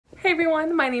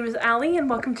everyone, my name is Allie and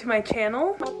welcome to my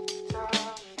channel.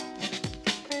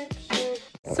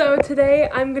 So today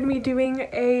I'm going to be doing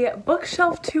a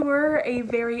bookshelf tour, a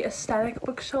very aesthetic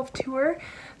bookshelf tour.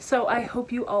 So I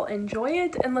hope you all enjoy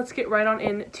it, and let's get right on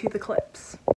into the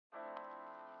clips.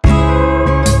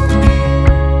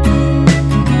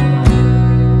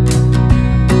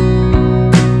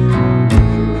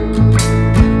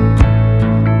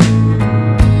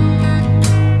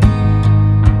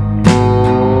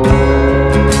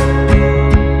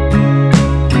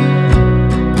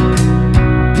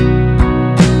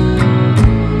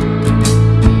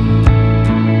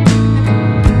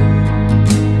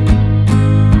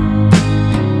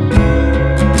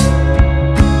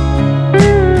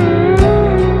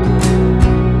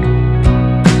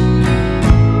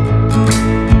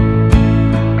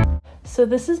 So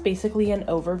this is basically an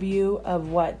overview of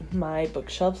what my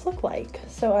bookshelves look like.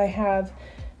 So I have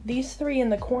these three in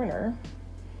the corner.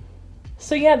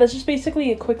 So yeah, that's just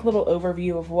basically a quick little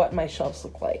overview of what my shelves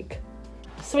look like.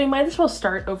 So we might as well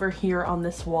start over here on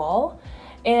this wall.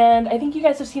 And I think you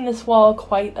guys have seen this wall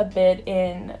quite a bit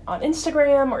on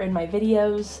Instagram or in my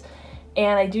videos.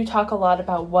 And I do talk a lot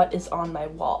about what is on my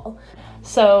wall.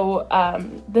 So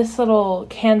this little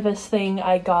canvas thing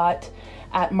I got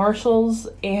at Marshall's,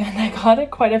 and I got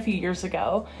it quite a few years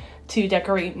ago to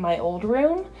decorate my old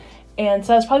room, and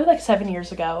so that was probably like 7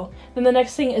 years ago. Then the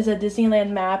next thing is a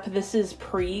Disneyland map. This is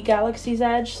pre-Galaxy's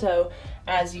Edge, so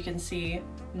as you can see,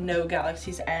 no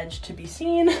Galaxy's Edge to be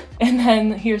seen. And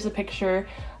then here's a picture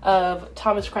of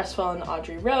Thomas Cresswell and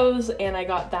Audrey Rose, and I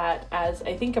got that as,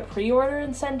 I think, a pre-order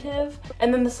incentive.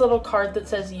 And then this little card that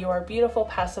says, "You are beautiful,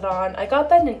 pass it on." I got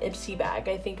that in an Ipsy bag,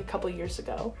 I think, a couple years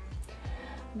ago.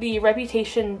 The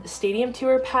Reputation Stadium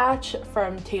Tour patch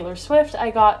from Taylor Swift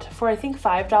I got for, I think,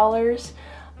 $5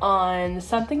 on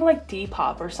something like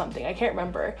Depop or something. I can't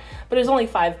remember, but it was only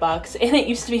 $5, and it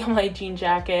used to be on my jean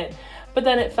jacket, but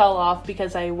then it fell off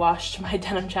because I washed my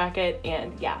denim jacket,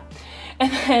 and yeah.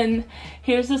 And then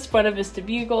here's this Buena Vista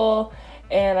Bugle,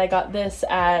 and I got this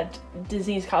at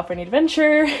Disney's California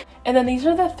Adventure. And then these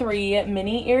are the 3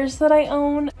 mini ears that I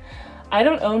own. I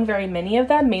don't own very many of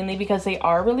them, mainly because they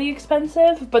are really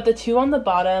expensive, but the 2 on the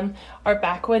bottom are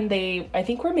back when they, I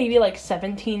think, were maybe like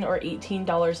 $17 or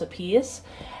 $18 a piece,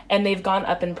 and they've gone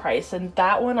up in price. And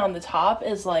that one on the top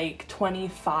is like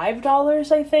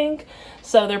 $25, I think,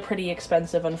 so they're pretty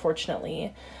expensive,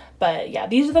 unfortunately. But yeah,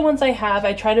 these are the ones I have.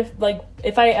 I try to, like,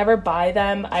 if I ever buy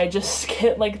them, I just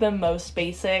get like the most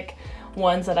basic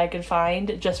ones that I could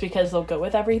find, just because they'll go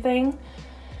with everything.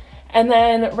 And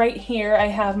then right here I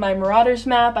have my Marauders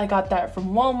map. I got that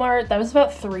from Walmart. That was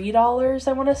about $3,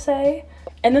 I want to say.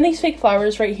 And then these fake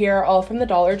flowers right here are all from the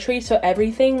Dollar Tree, so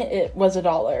everything, it was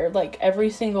 $1. Like, every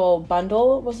single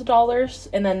bundle was $1,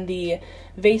 and then the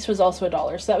vase was also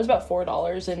 $1, so that was about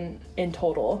 $4 in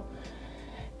total.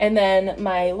 And then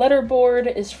my letter board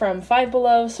is from Five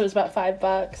Below, so it was about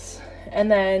 $5. And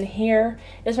then here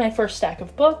is my first stack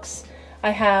of books. I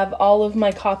have all of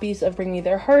my copies of Bring Me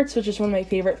Their Hearts, which is one of my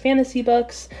favorite fantasy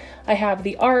books. I have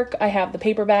the ARC, I have the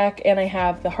paperback, and I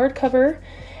have the hardcover.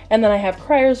 And then I have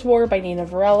Crier's War by Nina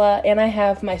Varela, and I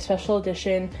have my special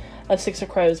edition of Six of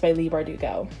Crows by Leigh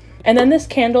Bardugo. And then this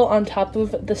candle on top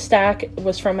of the stack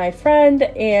was from my friend,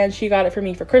 and she got it for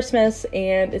me for Christmas,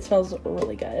 and it smells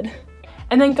really good.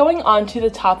 And then going on to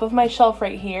the top of my shelf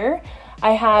right here,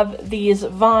 I have these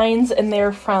vines, and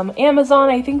they're from Amazon.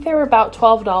 I think they were about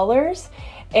 $12,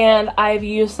 and I've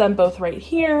used them both right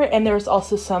here, and there's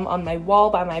also some on my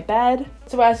wall by my bed.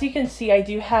 So as you can see, I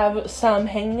do have some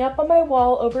hanging up on my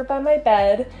wall over by my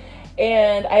bed,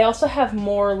 and I also have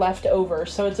more left over,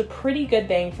 so it's a pretty good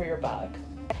bang for your buck.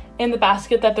 And the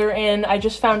basket that they're in, I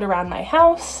just found around my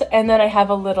house, and then I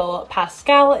have a little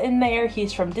Pascal in there.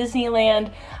 He's from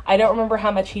Disneyland. I don't remember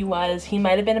how much he was. He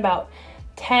might have been about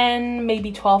 $10,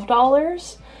 maybe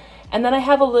 $12. And then I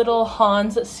have a little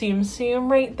Hans Tsum Tsum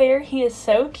right there. He is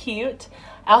so cute.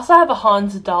 I also have a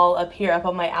Hans doll up here, up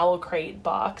on my Owl Crate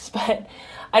box, but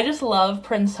I just love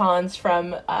Prince Hans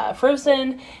from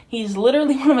Frozen. He's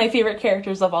literally one of my favorite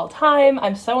characters of all time.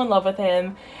 I'm so in love with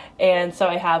him, and so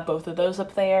I have both of those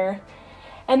up there.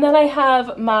 And then I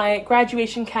have my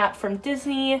graduation cap from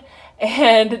Disney,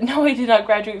 and no, I did not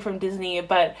graduate from Disney,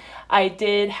 but I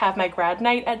did have my grad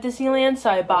night at Disneyland, so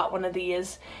I bought one of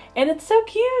these, and it's so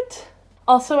cute.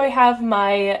 Also, I have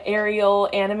my Ariel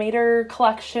animator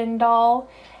collection doll,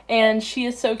 and she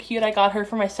is so cute. I got her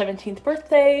for my 17th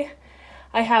birthday.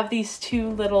 I have these 2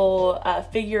 little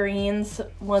figurines.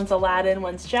 One's Aladdin,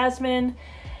 one's Jasmine.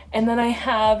 And then I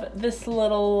have this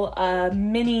little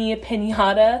mini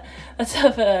pinata that's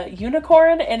of a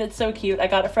unicorn, and it's so cute. I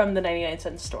got it from the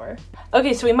 99-cent store.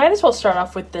 Okay, so we might as well start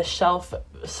off with this shelf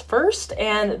first,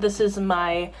 and this is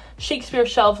my Shakespeare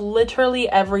shelf. Literally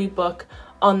every book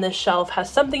on this shelf has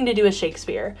something to do with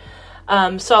Shakespeare.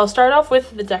 So I'll start off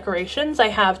with the decorations. I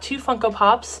have 2 Funko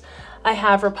Pops. I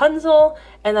have Rapunzel,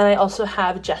 and then I also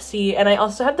have Jessie, and I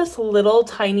also have this little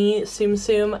tiny Tsum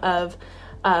Tsum of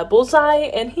Bullseye,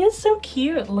 and he is so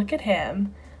cute. Look at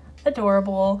him.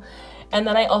 Adorable. And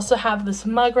then I also have this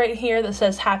mug right here that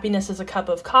says happiness is a cup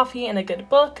of coffee and a good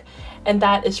book, and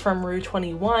that is from Rue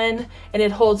 21, and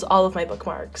it holds all of my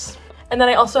bookmarks. And then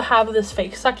I also have this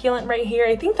fake succulent right here.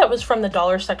 I think that was from the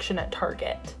dollar section at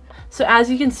Target. So as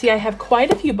you can see, I have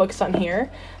quite a few books on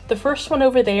here. The first one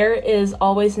over there is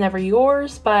Always Never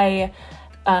Yours by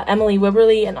Emily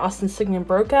Wibberley and Austin Sigmund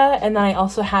Broca, and then I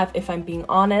also have If I'm Being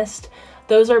Honest.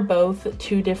 Those are both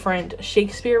 2 different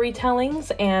Shakespeare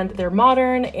retellings, and they're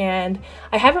modern, and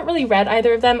I haven't really read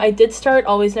either of them. I did start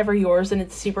Always Never Yours, and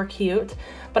it's super cute,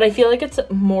 but I feel like it's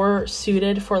more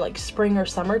suited for like spring or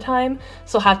summertime,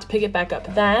 so I'll have to pick it back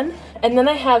up then. And then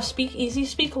I have Speak Easy,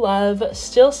 Speak Love,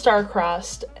 Still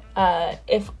Star-Crossed,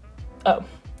 The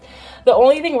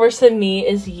Only Thing Worse Than Me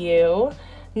Is You,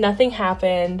 Nothing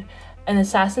Happened, An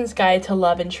Assassin's Guide to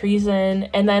Love and Treason,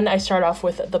 and then I start off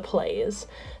with the plays.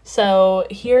 So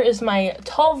here is my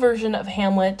tall version of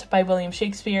Hamlet by William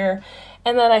Shakespeare,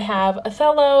 and then I have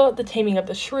Othello, The Taming of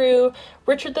the Shrew,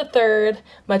 Richard III,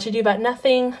 Much Ado About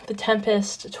Nothing, The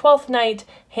Tempest, Twelfth Night,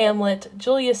 Hamlet,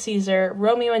 Julius Caesar,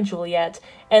 Romeo and Juliet,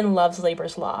 and Love's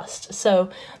Labour's Lost. So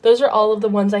those are all of the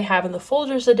ones I have in the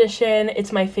Folgers edition.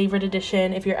 It's my favorite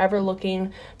edition. If you're ever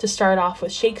looking to start off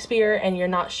with Shakespeare and you're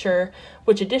not sure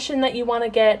which edition that you want to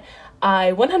get,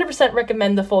 I 100%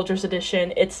 recommend the Folgers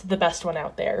edition. It's the best one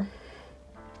out there.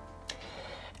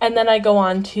 And then I go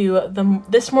on to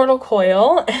This Mortal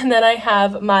Coil, and then I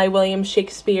have my William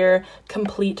Shakespeare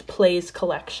Complete Plays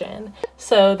collection.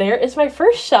 So there is my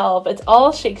first shelf. It's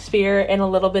all Shakespeare and a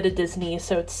little bit of Disney,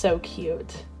 so it's so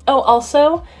cute. Oh,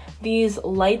 also, these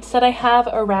lights that I have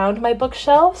around my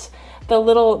bookshelves, the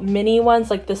little mini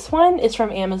ones like this one is from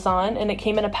Amazon, and it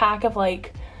came in a pack of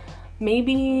like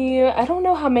maybe, I don't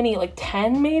know how many, like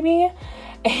 10 maybe,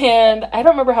 and I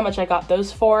don't remember how much I got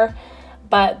those for.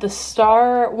 But the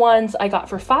star ones I got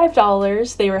for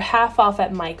 $5. They were half off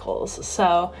at Michael's.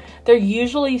 So they're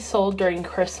usually sold during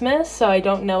Christmas, so I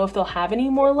don't know if they'll have any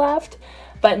more left.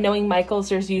 But knowing Michael's,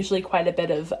 there's usually quite a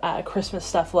bit of Christmas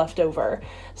stuff left over.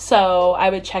 So I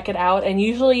would check it out, and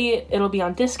usually it'll be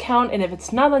on discount, and if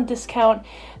it's not on discount,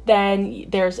 then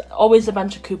there's always a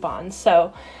bunch of coupons.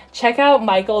 So check out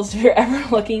Michael's if you're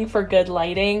ever looking for good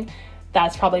lighting.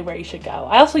 That's probably where you should go.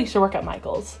 I also used to work at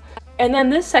Michael's. And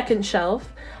then this second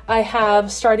shelf, I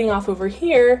have, starting off over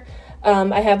here,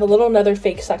 I have another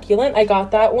fake succulent. I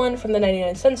got that one from the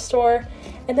 99-cent store.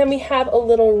 And then we have a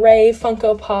little Ray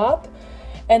Funko Pop.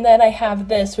 And then I have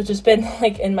this, which has been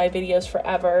like in my videos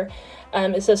forever.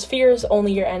 It says, Fear is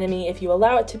only your enemy if you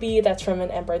allow it to be. That's from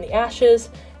An Ember in the Ashes.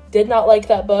 Did not like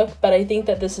that book, but I think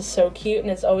that this is so cute and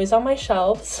it's always on my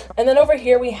shelves. And then over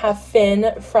here we have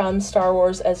Finn from Star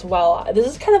Wars as well. This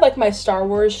is kind of like my Star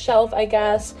Wars shelf, I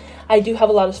guess. I do have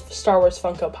a lot of Star Wars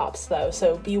Funko Pops though,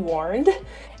 so be warned.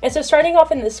 And so starting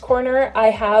off in this corner, I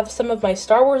have some of my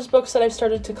Star Wars books that I've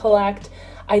started to collect.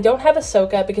 I don't have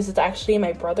Ahsoka because it's actually in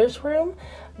my brother's room,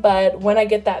 but when I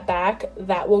get that back,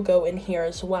 that will go in here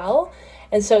as well.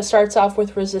 And so it starts off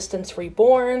with Resistance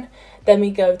Reborn, then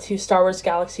we go to Star Wars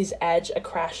Galaxy's Edge, A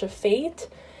Crash of Fate,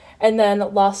 and then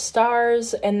Lost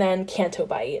Stars, and then Canto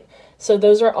Bight. So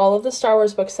those are all of the Star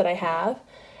Wars books that I have.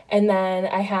 And then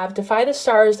I have Defy the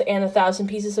Stars and 1,000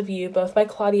 Pieces of You, both by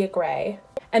Claudia Gray.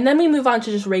 And then we move on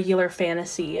to just regular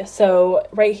fantasy. So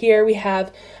right here we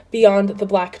have Beyond the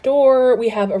Black Door, we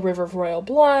have A River of Royal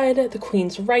Blood, The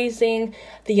Queen's Rising,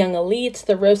 The Young Elites,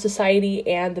 The Rose Society,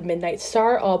 and The Midnight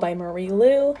Star, all by Marie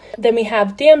Lu. Then we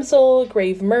have Damsel,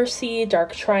 Grave Mercy,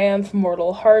 Dark Triumph,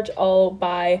 Mortal Heart, all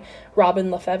by Robin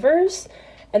Lefevers.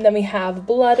 And then we have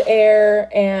Blood Heir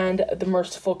and The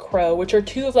Merciful Crow, which are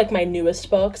 2 of like my newest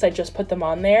books. I just put them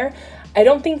on there. I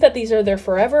don't think that these are their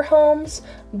forever homes,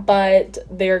 but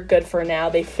they're good for now.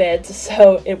 They fit,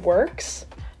 so it works.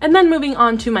 And then moving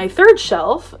on to my third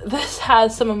shelf, this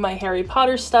has some of my Harry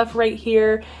Potter stuff right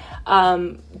here.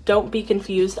 Don't be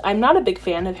confused. I'm not a big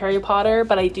fan of Harry Potter,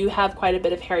 but I do have quite a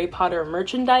bit of Harry Potter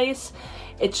merchandise.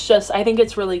 It's just, I think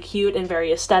it's really cute and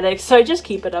very aesthetic, so I just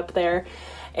keep it up there.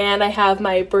 And I have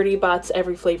my Bertie Bott's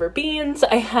Every Flavor beans.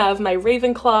 I have my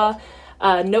Ravenclaw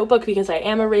notebook because I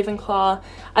am a Ravenclaw.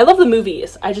 I love the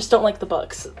movies, I just don't like the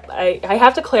books. I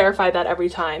have to clarify that every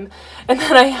time. And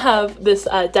then I have this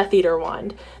Death Eater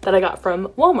wand that I got from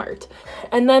Walmart.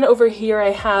 And then over here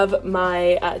I have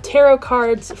my tarot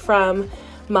cards from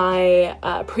my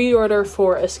pre-order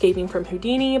for Escaping from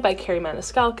Houdini by Kerri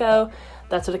Maniscalco.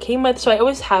 That's what it came with. So I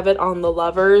always have it on the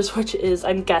lovers, which is,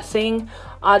 I'm guessing,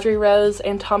 Audrey Rose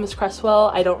and Thomas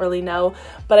Cresswell. I don't really know,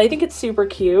 but I think it's super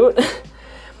cute.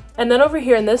 And then over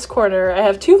here in this corner, I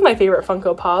have two of my favorite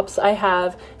Funko Pops. I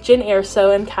have Jyn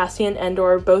Erso and Cassian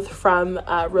Andor, both from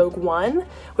Rogue One,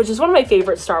 which is one of my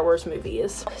favorite Star Wars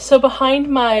movies. So behind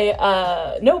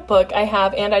my notebook, I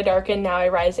have And I Darken, Now I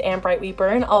Rise, and Bright We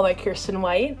Burn, all by Kiersten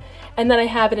White. And then I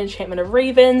have An Enchantment of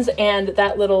Ravens, and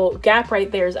that little gap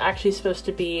right there is actually supposed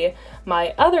to be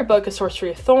my other book, A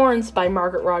Sorcery of Thorns by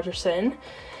Margaret Rogerson.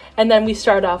 And then we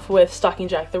start off with Stalking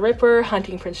Jack the Ripper,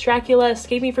 Hunting Prince Dracula,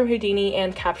 Escaping from Houdini,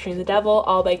 and Capturing the Devil,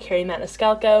 all by Kerri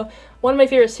Maniscalco. One of my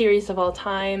favorite series of all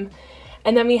time.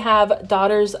 And then we have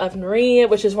Daughters of Marie,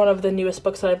 which is one of the newest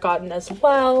books that I've gotten as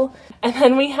well. And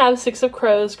then we have Six of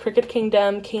Crows, Crooked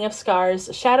Kingdom, King of Scars,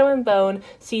 Shadow and Bone,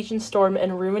 Siege and Storm,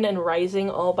 and Ruin and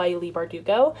Rising, all by Leigh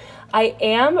Bardugo. I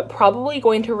am probably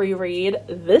going to reread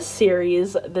this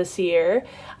series this year.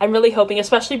 I'm really hoping,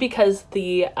 especially because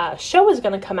the show is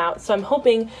going to come out, so I'm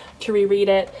hoping to reread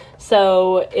it.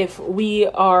 So if we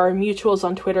are mutuals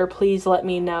on Twitter, please let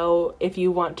me know if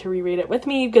you want to reread it with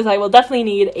me, because I will definitely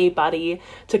need a buddy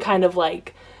to kind of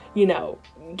like, you know,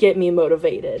 get me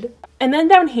motivated. And then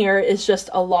down here is just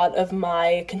a lot of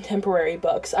my contemporary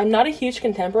books. I'm not a huge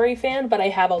contemporary fan, but I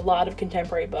have a lot of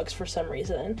contemporary books for some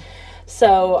reason.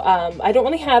 So I don't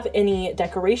really have any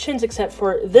decorations except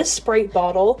for this Sprite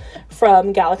bottle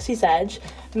from Galaxy's Edge,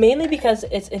 mainly because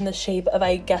it's in the shape of,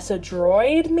 I guess, a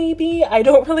droid, maybe? I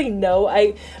don't really know.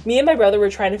 Me and my brother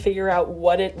were trying to figure out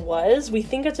what it was. We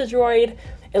think it's a droid.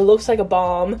 It looks like a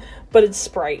bomb, but it's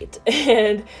Sprite.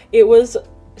 And it was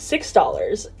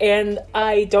 $6, and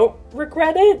I don't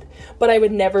regret it, but I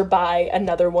would never buy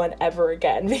another one ever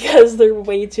again because they're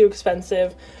way too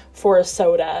expensive for a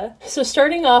soda. So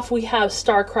starting off, we have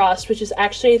Star-Crossed, which is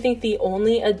actually, I think, the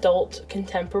only adult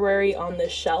contemporary on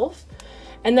this shelf.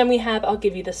 And then we have I'll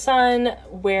Give You the Sun,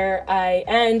 Where I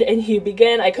End and You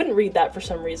Begin. I couldn't read that for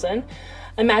some reason.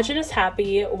 Imagine Us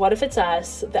Happy, What If It's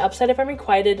Us, The Upside of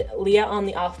Unrequited, Leah on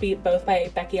the Offbeat, both by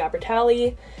Becky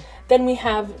Albertalli. Then we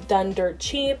have Done Dirt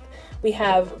Cheap. We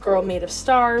have Girl Made of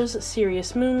Stars,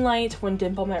 Serious Moonlight, When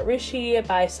Dimple Met Rishi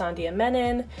by Sandhya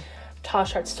Menon,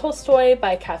 Tosh Hearts Tolstoy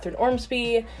by Catherine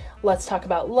Ormsby, Let's Talk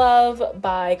About Love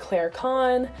by Claire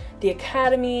Kahn, The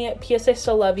Academy, P.S. I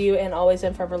Still Love You, and Always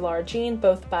and Forever Lara Jean,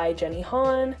 both by Jenny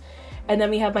Han. And then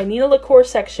we have my Nina LaCour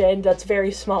section that's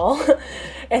very small,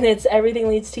 and it's Everything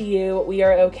Leads to You, We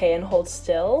Are Okay, and Hold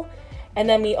Still. And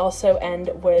then we also end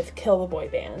with Kill the Boy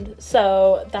Band.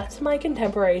 So that's my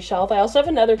contemporary shelf. I also have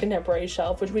another contemporary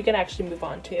shelf, which we can actually move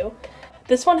on to.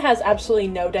 This one has absolutely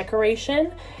no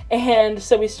decoration. And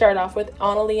so we start off with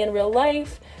Annalee in Real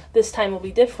Life, This Time Will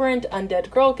Be Different,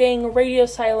 Undead Girl Gang, Radio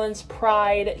Silence,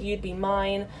 Pride, You'd Be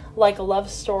Mine, Like a Love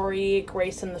Story,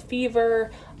 Grace and the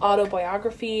Fever,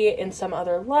 Autobiography, In Some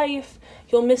Other Life,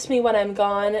 You'll Miss Me When I'm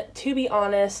Gone, To Be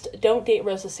Honest, Don't Date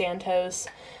Rosa Santos,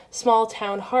 Small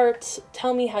Town Hearts,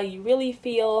 Tell Me How You Really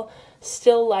Feel,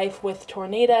 Still Life with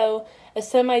Tornado, A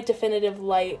Semi-Definitive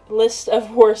List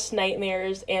of Worst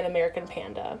Nightmares, and American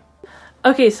Panda.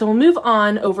 Okay, so we'll move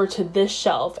on over to this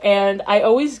shelf, and I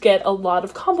always get a lot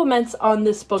of compliments on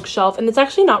this bookshelf, and it's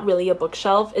actually not really a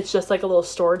bookshelf, it's just like a little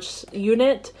storage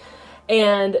unit.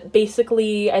 And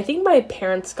basically, I think my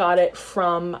parents got it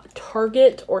from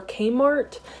Target or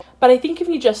Kmart. But I think if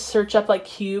you just search up like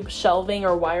cube shelving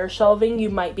or wire shelving,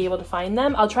 you might be able to find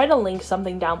them. I'll try to link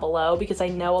something down below because I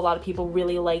know a lot of people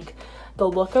really like the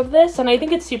look of this, and I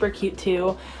think it's super cute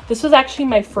too. This was actually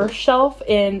my first shelf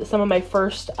in some of my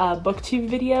first booktube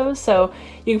videos, so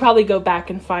you can probably go back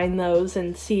and find those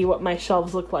and see what my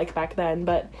shelves looked like back then.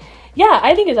 But yeah,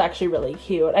 I think it's actually really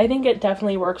cute. I think it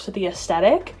definitely works with the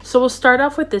aesthetic. So we'll start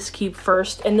off with this cube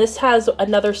first, and this has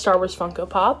another Star Wars Funko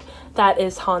Pop that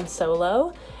is Han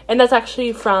Solo. And that's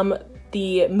actually from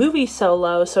the movie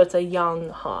Solo, so it's a young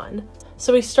Han.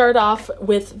 So we start off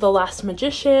with The Last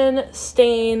Magician,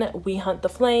 Stain, We Hunt the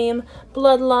Flame,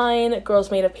 Bloodline, Girls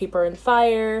Made of Paper and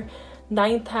Fire,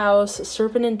 Ninth House,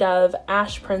 Serpent and Dove,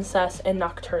 Ash Princess, and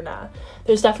Nocturna.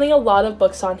 There's definitely a lot of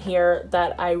books on here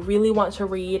that I really want to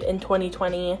read in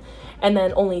 2020, and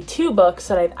then only 2 books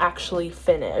that I've actually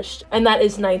finished, and that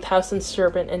is Ninth House and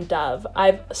Serpent and Dove.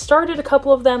 I've started a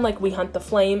couple of them, like We Hunt the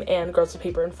Flame and Girls of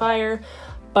Paper and Fire,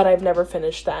 but I've never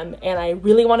finished them, and I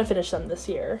really want to finish them this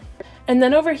year. And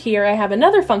then over here I have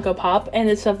another Funko Pop, and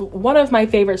it's of one of my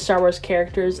favorite Star Wars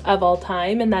characters of all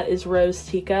time, and that is Rose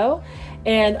Tico.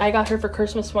 And I got her for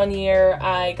Christmas one year.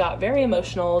 I got very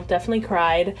emotional, definitely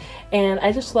cried, and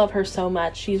I just love her so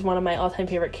much. She's one of my all-time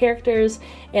favorite characters,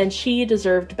 and she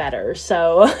deserved better.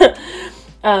 So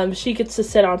she gets to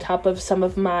sit on top of some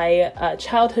of my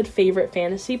childhood favorite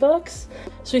fantasy books.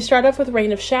 So we start off with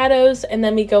Reign of Shadows, and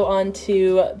then we go on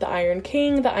to The Iron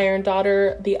King, The Iron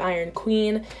Daughter, The Iron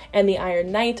Queen, and The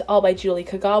Iron Knight, all by Julie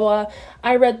Kagawa.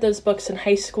 I read those books in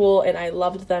high school, and I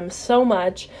loved them so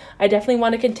much. I definitely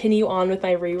want to continue on with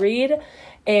my reread,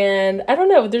 and I don't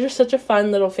know, they're just such a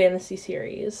fun little fantasy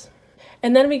series.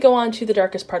 And then we go on to The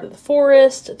Darkest Part of the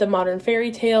Forest, The Modern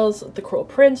Fairy Tales, The Cruel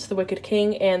Prince, The Wicked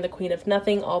King, and The Queen of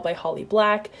Nothing, all by Holly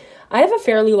Black. I have a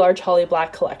fairly large Holly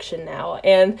Black collection now,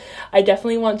 and I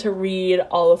definitely want to read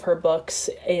all of her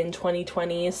books in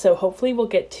 2020, so hopefully we'll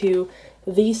get to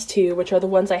these two, which are the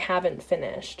ones I haven't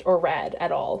finished or read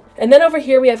at all. And then over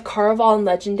here we have Caraval and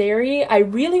Legendary. I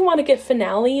really want to get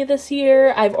Finale this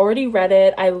year. I've already read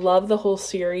it. I love the whole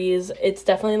series. It's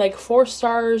definitely like 4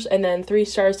 stars, and then 3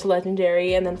 stars to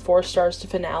Legendary, and then 4 stars to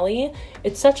Finale.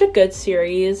 It's such a good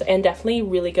series, and definitely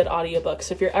really good audiobooks.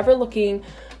 So if you're ever looking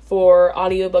for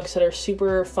audiobooks that are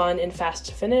super fun and fast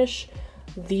to finish,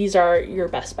 these are your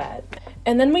best bet.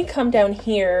 And then we come down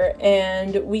here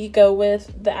and we go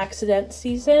with The Accident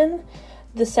Season,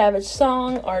 The Savage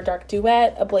Song, Our Dark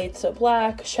Duet, A Blade So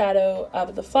Black, Shadow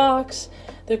of the Fox,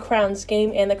 The Crown's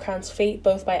Game and The Crown's Fate,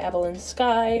 both by Evelyn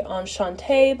Skye,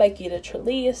 Enchante by Gita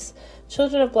Trelease,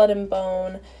 Children of Blood and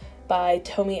Bone by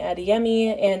Tomi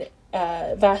Adeyemi,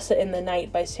 and Vasa in the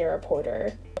Night by Sarah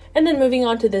Porter. And then moving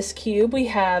on to this cube, we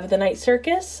have The Night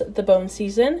Circus, The Bone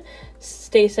Season,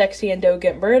 Stay Sexy and Don't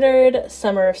Get Murdered,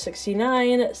 Summer of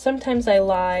 '69, Sometimes I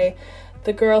Lie,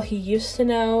 The Girl He Used to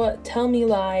Know, Tell Me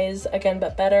Lies, Again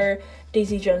But Better,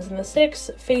 Daisy Jones and the Six,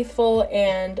 Faithful,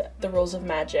 and The Rules of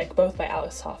Magic, both by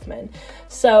Alex Hoffman.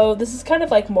 So this is kind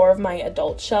of like more of my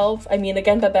adult shelf. I mean,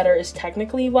 Again But Better is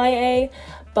technically YA,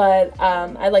 but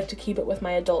I like to keep it with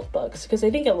my adult books because I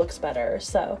think it looks better.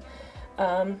 So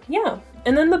yeah.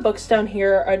 And then the books down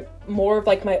here are more of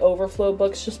like my overflow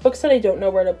books, just books that I don't know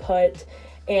where to put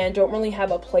and don't really have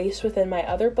a place within my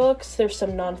other books. There's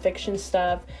some nonfiction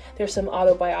stuff, there's some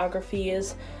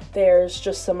autobiographies, there's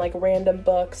just some like random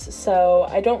books, so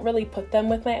I don't really put them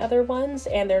with my other ones,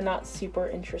 and they're not super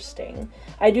interesting.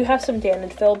 I do have some Dan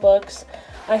and Phil books.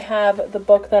 I have the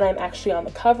book that I'm actually on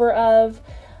the cover of.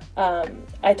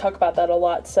 I talk about that a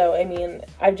lot, so I mean,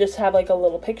 I just have like a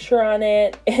little picture on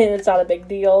it, and it's not a big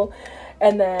deal.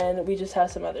 And then we just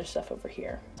have some other stuff over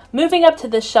here. Moving up to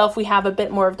this shelf, we have a bit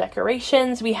more of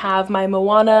decorations. We have my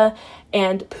Moana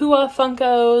and Pua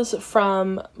Funkos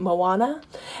from Moana.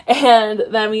 And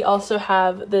then we also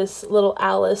have this little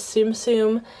Alice Tsum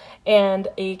Tsum and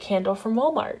a candle from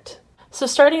Walmart. So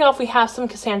starting off, we have some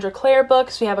Cassandra Clare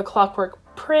books. We have a Clockwork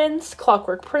Prince,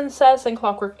 Clockwork Princess, and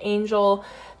Clockwork Angel.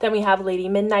 Then we have Lady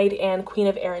Midnight and Queen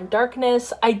of Air and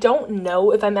Darkness. I don't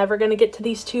know if I'm ever going to get to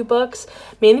these two books,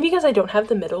 mainly because I don't have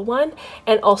the middle one,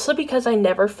 and also because I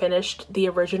never finished the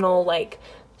original, like,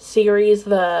 series,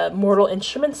 the Mortal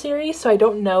Instruments series, so I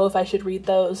don't know if I should read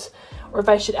those or if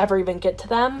I should ever even get to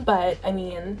them, but, I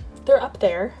mean, they're up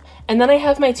there. And then I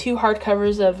have my 2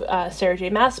 hardcovers of Sarah J.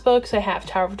 Maas books. I have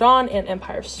Tower of Dawn and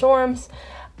Empire of Storms.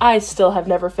 I still have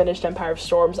never finished Empire of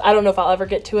Storms. I don't know if I'll ever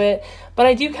get to it, but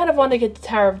I do kind of want to get to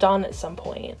Tower of Dawn at some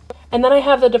point. And then I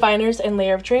have The Diviners and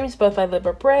Lair of Dreams, both by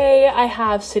Libba Bray. I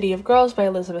have City of Girls by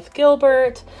Elizabeth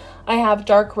Gilbert. I have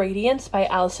Dark Radiance by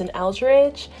Alison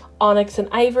Eldridge, Onyx and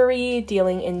Ivory,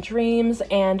 Dealing in Dreams,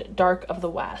 and Dark of the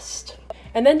West.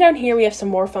 And then down here we have some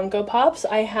more Funko Pops.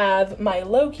 I have my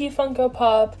Loki Funko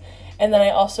Pop, and then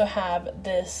I also have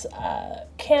this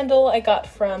candle I got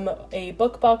from a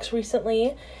book box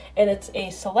recently, and it's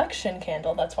a selection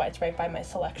candle. That's why it's right by my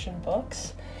selection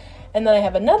books. And then I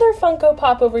have another Funko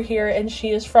Pop over here, and she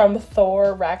is from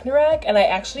Thor Ragnarok, and I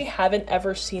actually haven't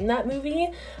ever seen that movie,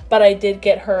 but I did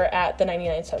get her at the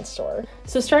 99-cent store.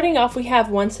 So starting off, we have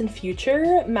Once and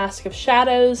Future, Mask of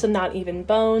Shadows, and Not Even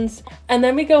Bones. And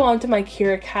then we go on to my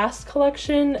Kira Cast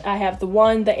collection. I have The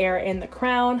One, The Heir, and The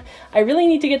Crown. I really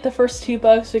need to get the first 2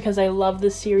 books because I love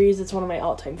this series. It's one of my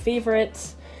all-time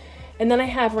favorites. And then I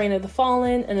have Reign of the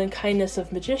Fallen, and then Kindness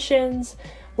of Magicians,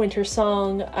 Winter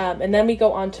Song, and then we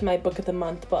go on to my Book of the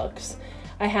Month books.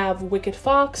 I have Wicked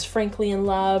Fox, Frankly in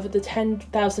Love, The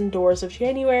 10,000 Doors of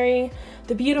January,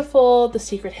 The Beautiful, The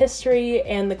Secret History,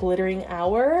 and The Glittering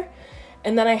Hour.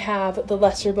 And then I have The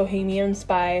Lesser Bohemians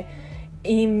by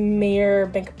Emir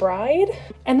McBride.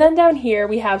 And then down here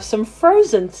we have some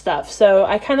Frozen stuff. So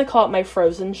I kind of call it my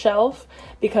Frozen shelf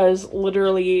because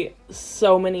literally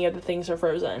so many of the things are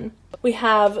Frozen. We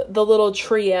have the little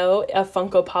trio of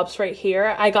Funko Pops right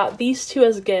here. I got these two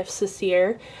as gifts this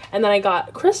year, and then I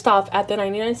got Kristoff at the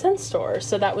 99-cent store,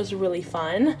 so that was really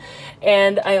fun.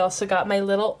 And I also got my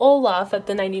little Olaf at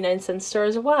the 99-cent store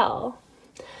as well.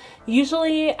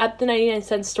 Usually at the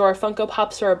 99-cent store, Funko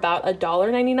Pops are about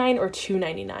 $1.99 or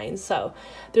 $2.99, so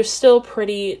they're still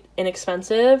pretty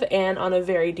inexpensive and on a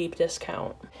very deep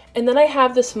discount. And then I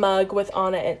have this mug with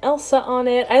Anna and Elsa on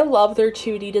it. I love their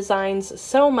 2D designs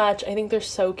so much. I think they're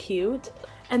so cute.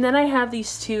 And then I have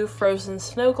these two Frozen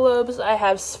snow globes. I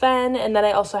have Sven, and then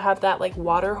I also have that like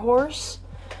water horse.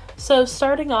 So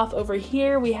starting off over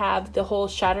here, we have the whole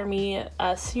Shatter Me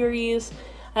series.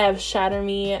 I have Shatter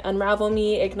Me, Unravel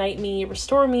Me, Ignite Me,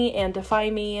 Restore Me, and Defy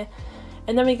Me.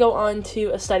 And then we go on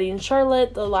to A Study in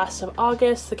Charlotte, The Last of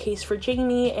August, The Case for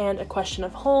Jamie, and A Question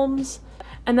of Holmes.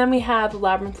 And then we have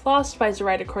Labyrinth Lost by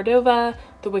Zoraida Cordova,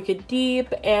 The Wicked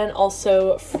Deep, and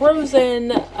also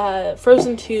Frozen,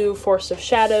 Frozen 2, Force of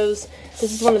Shadows.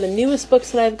 This is one of the newest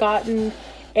books that I've gotten,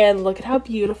 and look at how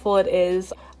beautiful it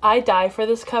is. I die for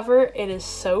this cover. It is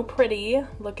so pretty.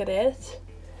 Look at it.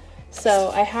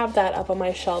 So I have that up on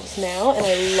my shelves now, and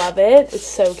I love it. It's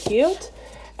so cute.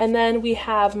 And then we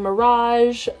have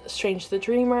Mirage, Strange the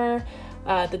Dreamer,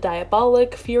 The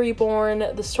Diabolic,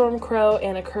 Furyborn, The Stormcrow,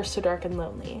 and A Curse So Dark and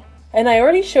Lonely. And I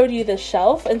already showed you this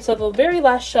shelf, and so the very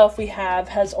last shelf we have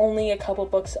has only a couple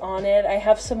books on it. I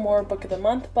have some more Book of the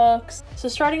Month books. So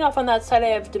starting off on that side, I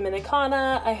have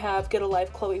Dominicana, I have Get a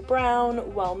Life Chloe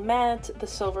Brown, Well Met, The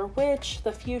Silver Witch,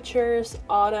 The Futures,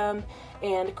 Autumn,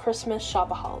 and Christmas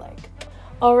Shopaholic.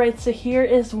 Alright, so here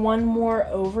is one more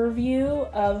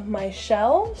overview of my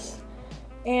shelves,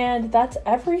 and that's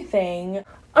everything.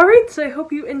 Alright, so I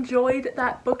hope you enjoyed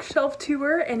that bookshelf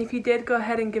tour, and if you did, go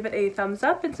ahead and give it a thumbs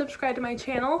up and subscribe to my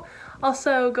channel.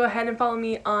 Also, go ahead and follow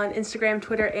me on Instagram,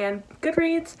 Twitter, and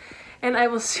Goodreads, and I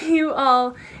will see you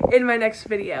all in my next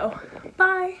video.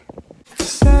 Bye!